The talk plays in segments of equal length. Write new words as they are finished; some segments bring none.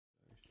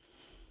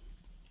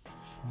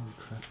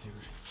crap, dude.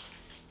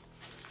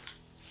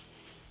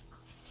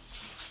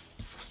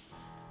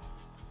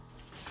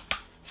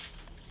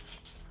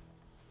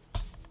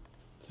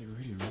 It's like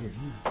really weird,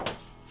 isn't it?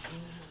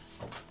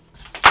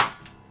 Yeah.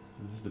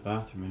 This is the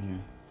bathroom in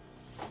here.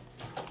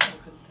 I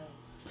couldn't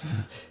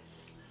tell.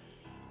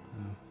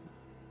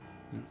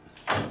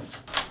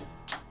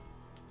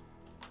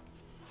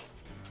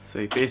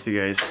 So basically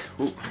guys,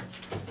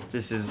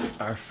 this is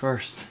our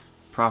first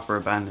proper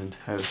abandoned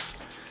house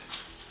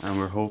and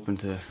we're hoping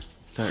to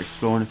start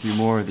exploring a few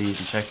more of these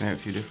and checking out a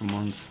few different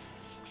ones.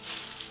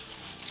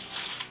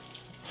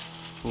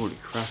 Holy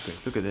crap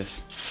guys, look at this.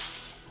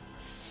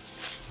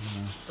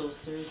 Those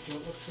stairs go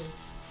upstairs.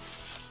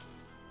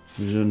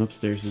 There's an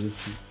upstairs to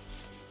this one.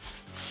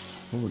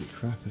 Holy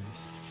crap it is.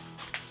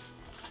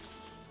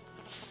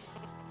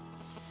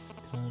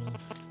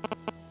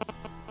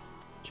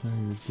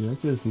 Chargers, dude, I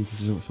still think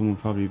this is someone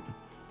probably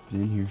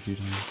been in here a few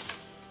times.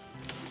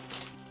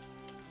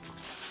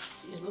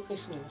 It looks like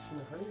someone from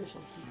the herd or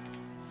something.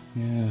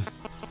 Yeah.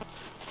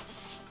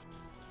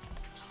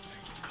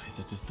 Guys,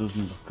 that just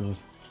doesn't look good.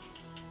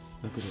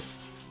 Look at it.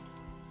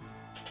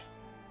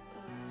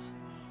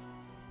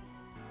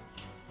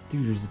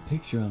 Dude, there's a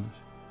picture on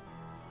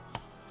it.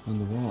 On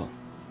the wall.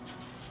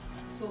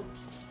 So,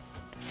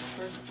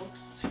 where's the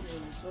books here on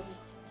this one?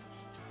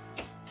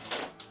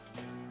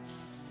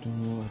 Don't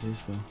know what it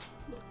is though.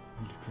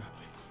 Holy crap.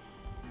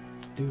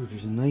 Dude,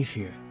 there's a knife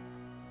here.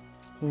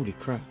 Holy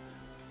crap.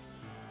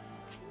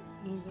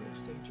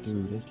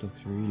 Dude, this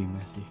looks really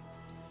messy.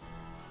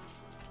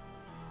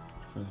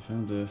 I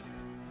found the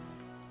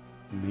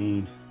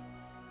main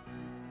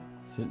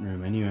sitting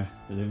room anyway,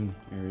 the living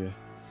area.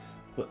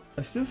 But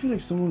I still feel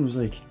like someone was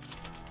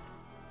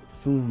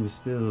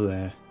still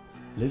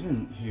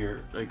living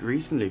here like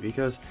recently,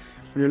 because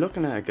when you're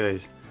looking at it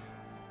guys,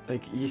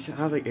 like you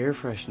have like air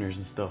fresheners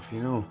and stuff,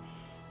 you know.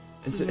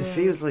 It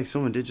feels like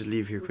someone did just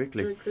leave here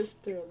quickly. Very crisp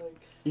there,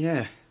 like.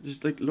 Yeah,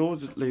 there's like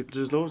loads of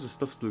there's loads of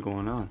stuff still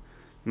going on.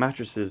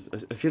 Mattresses.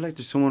 I feel like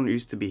there's someone who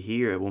used to be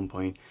here at one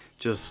point,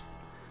 just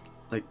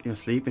like, you know,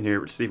 sleeping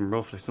here, sleeping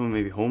rough, like someone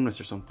maybe homeless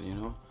or something, you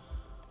know.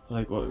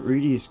 Like what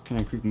really is kind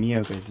of creeping me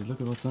out guys is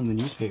look at what's on the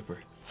newspaper.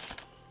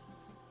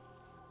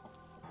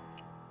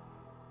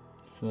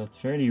 So that's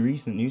fairly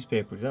recent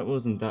newspaper, that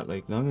wasn't that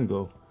like long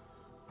ago.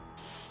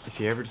 If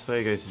you ever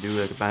decide guys to do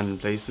like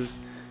abandoned places,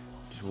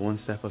 just one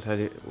step I'll tell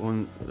you,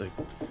 one like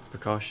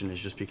precaution is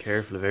just be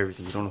careful of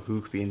everything. You don't know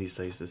who could be in these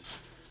places.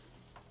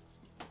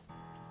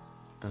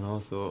 And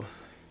also,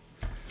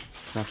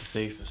 not the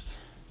safest.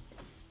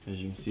 As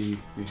you can see,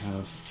 we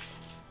have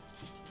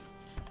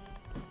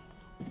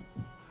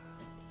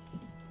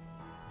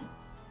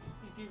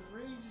They have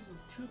razors and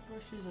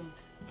toothbrushes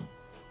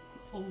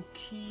and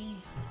key,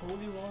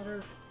 holy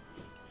water.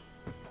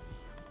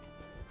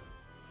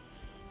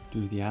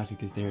 dude, the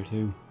attic is there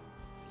too.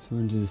 So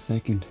into the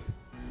second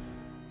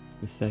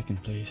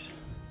place.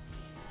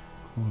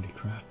 Holy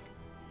crap.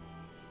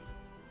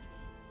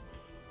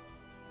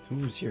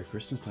 Someone's here at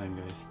Christmas time,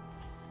 guys.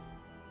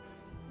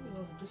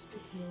 All the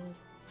biscuits now.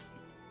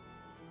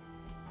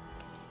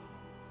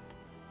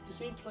 They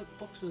seem to like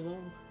books as well.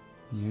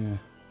 Yeah.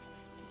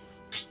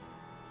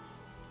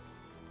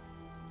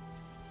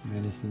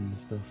 Medicine and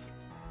stuff.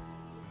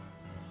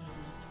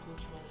 I don't like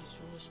to go through all these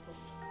drawers, but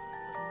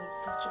I don't like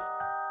to touch it.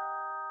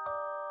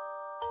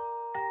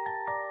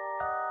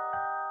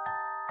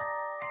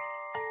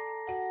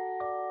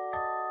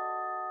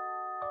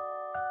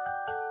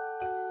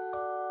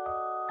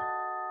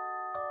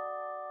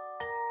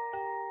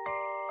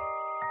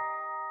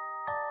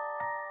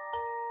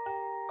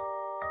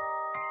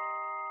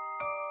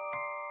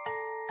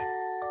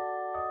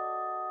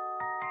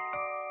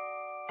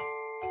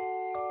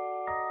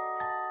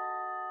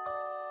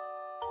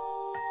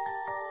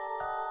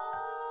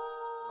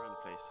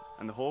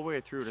 And the whole way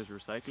through it as we were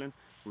cycling,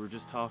 we were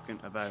just talking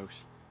about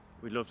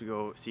we'd love to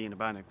go see an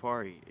abandoned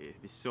quarry.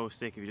 It'd be so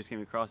sick if you just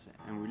came across it.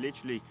 And we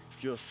literally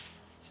just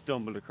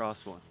stumbled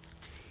across one.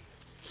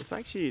 It's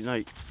actually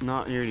like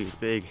not nearly as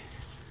big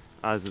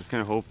as I was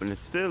kind of hoping.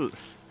 It's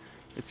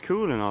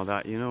cool and all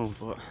that, you know,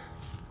 but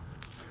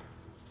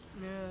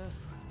yeah,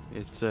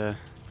 it's that's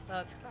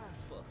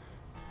class, but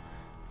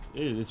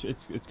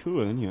it's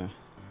cool anyway,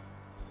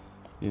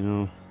 you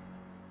know.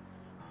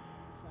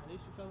 At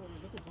least we found what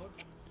we're looking for.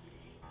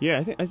 Yeah,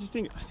 I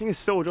think it's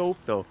so dope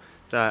though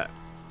that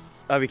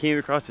we came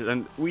across it,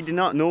 and we did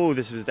not know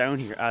this was down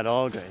here at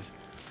all, guys.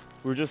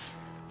 We're just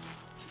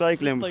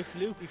cycling. Just by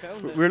fluke we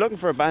found it. We were looking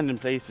for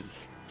abandoned places,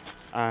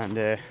 and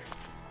the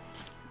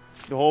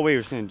whole way we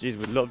were saying, geez,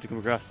 we'd love to come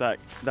across that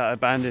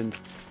abandoned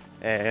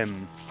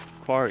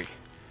quarry,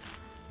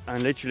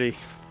 and literally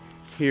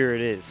here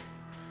it is.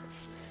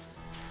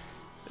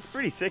 It's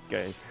pretty sick,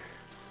 guys.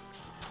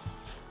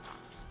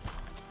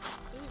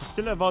 We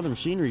still have all the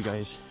machinery,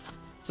 guys.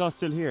 It's all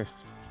still here.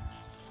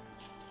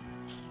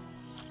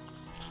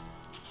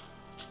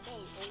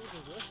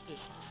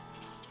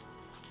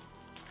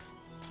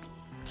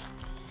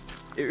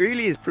 It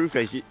really is proof,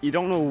 guys. You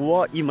don't know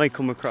what you might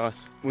come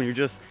across when you're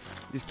just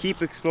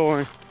keep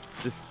exploring,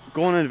 just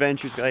going on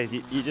adventures, guys,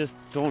 you just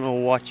don't know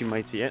what you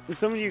might see. And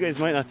some of you guys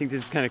might not think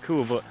this is kind of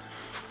cool, but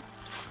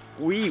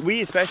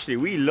we especially,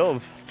 we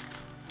love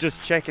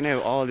just checking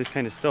out all this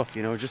kind of stuff,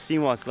 you know, just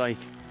seeing what it's like.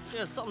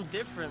 Yeah, it's something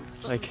different,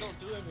 something Like, we don't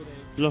do every day.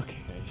 Look,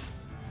 guys,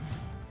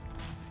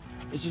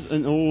 it's just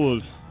an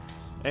old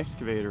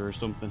excavator or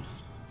something.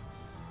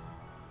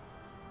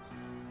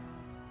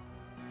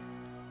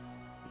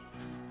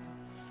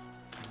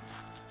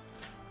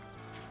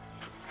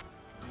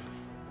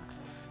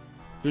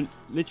 They're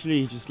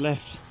literally just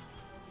left.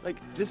 Like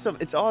this stuff,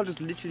 it's all just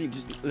literally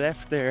just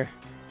left there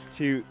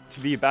to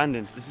be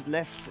abandoned. This is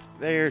left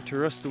there to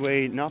rust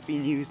away, not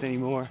being used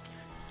anymore.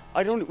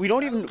 We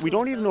don't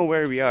even know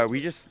where we are.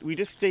 We just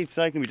stayed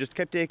cycling. We just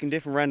kept taking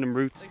different random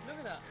routes. Like, look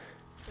at that.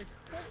 Like,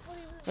 what are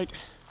you... Like,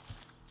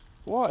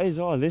 what is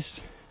all this?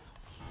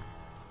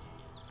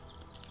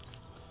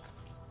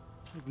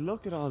 Like,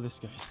 look at all this,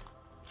 guys.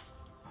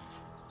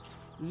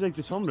 This is like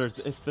the tumblers.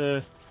 It's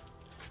the...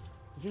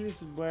 I think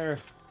this is where...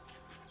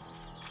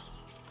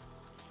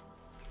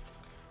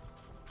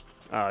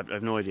 I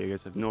have no idea,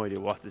 guys. I have no idea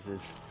what this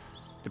is.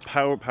 The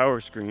power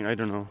screen, I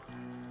don't know.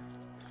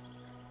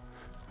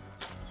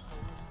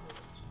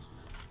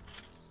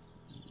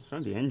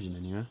 Found the engine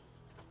anyway.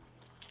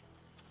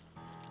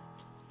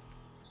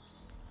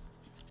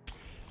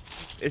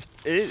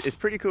 It's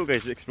pretty cool,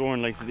 guys,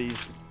 exploring like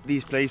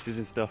these places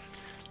and stuff.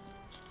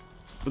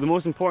 But the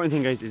most important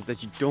thing, guys, is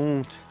that you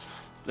don't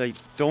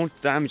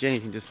damage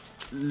anything. Just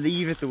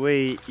leave it the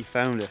way you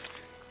found it,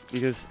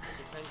 because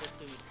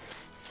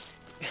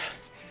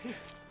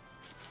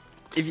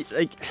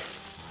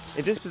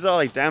if this was all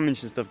like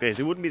damaged and stuff, guys,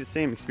 it wouldn't be the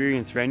same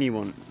experience for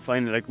anyone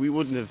finding it. Like, we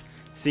wouldn't have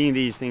seen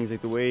these things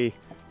like the way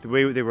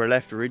they were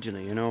left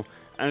originally, you know.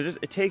 And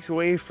it takes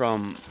away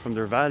from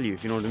their value,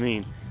 if you know what I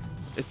mean.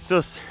 It's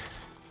just,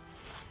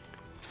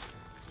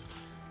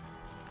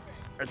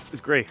 it's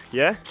great,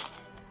 yeah.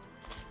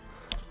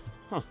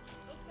 Huh.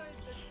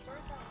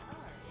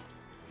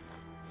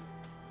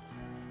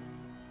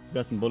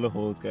 Got some bullet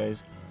holes, guys.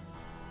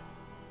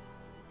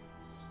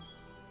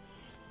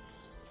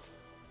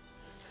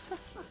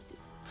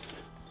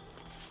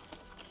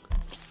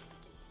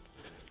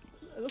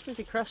 It looks like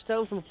they crashed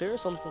down from up there or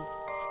something.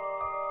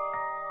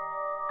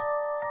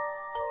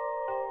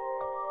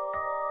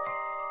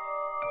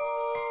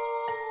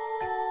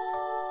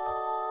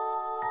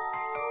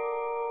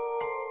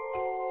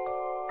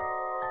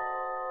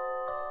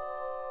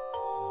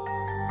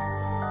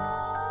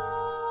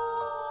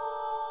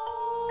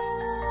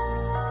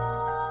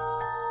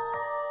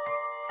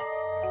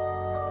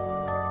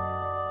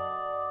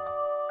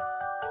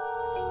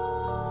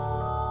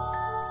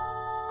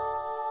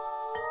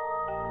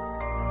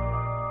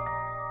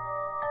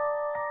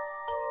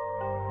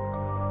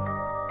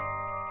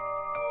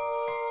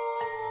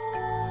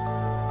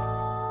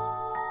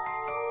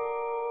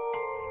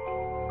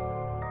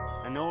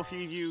 I know a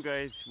few of you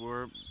guys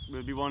will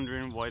be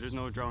wondering why there's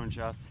no drone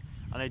shots,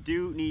 and I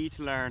do need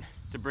to learn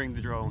to bring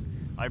the drone.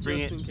 I bring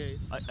Just it in case.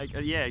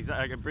 yeah,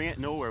 exactly. I can bring it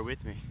nowhere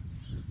with me,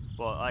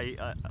 but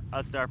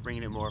I'll start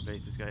bringing it more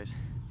places, guys.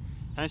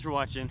 Thanks for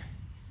watching.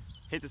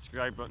 Hit the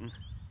subscribe button,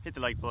 hit the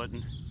like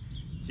button.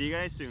 See you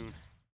guys soon.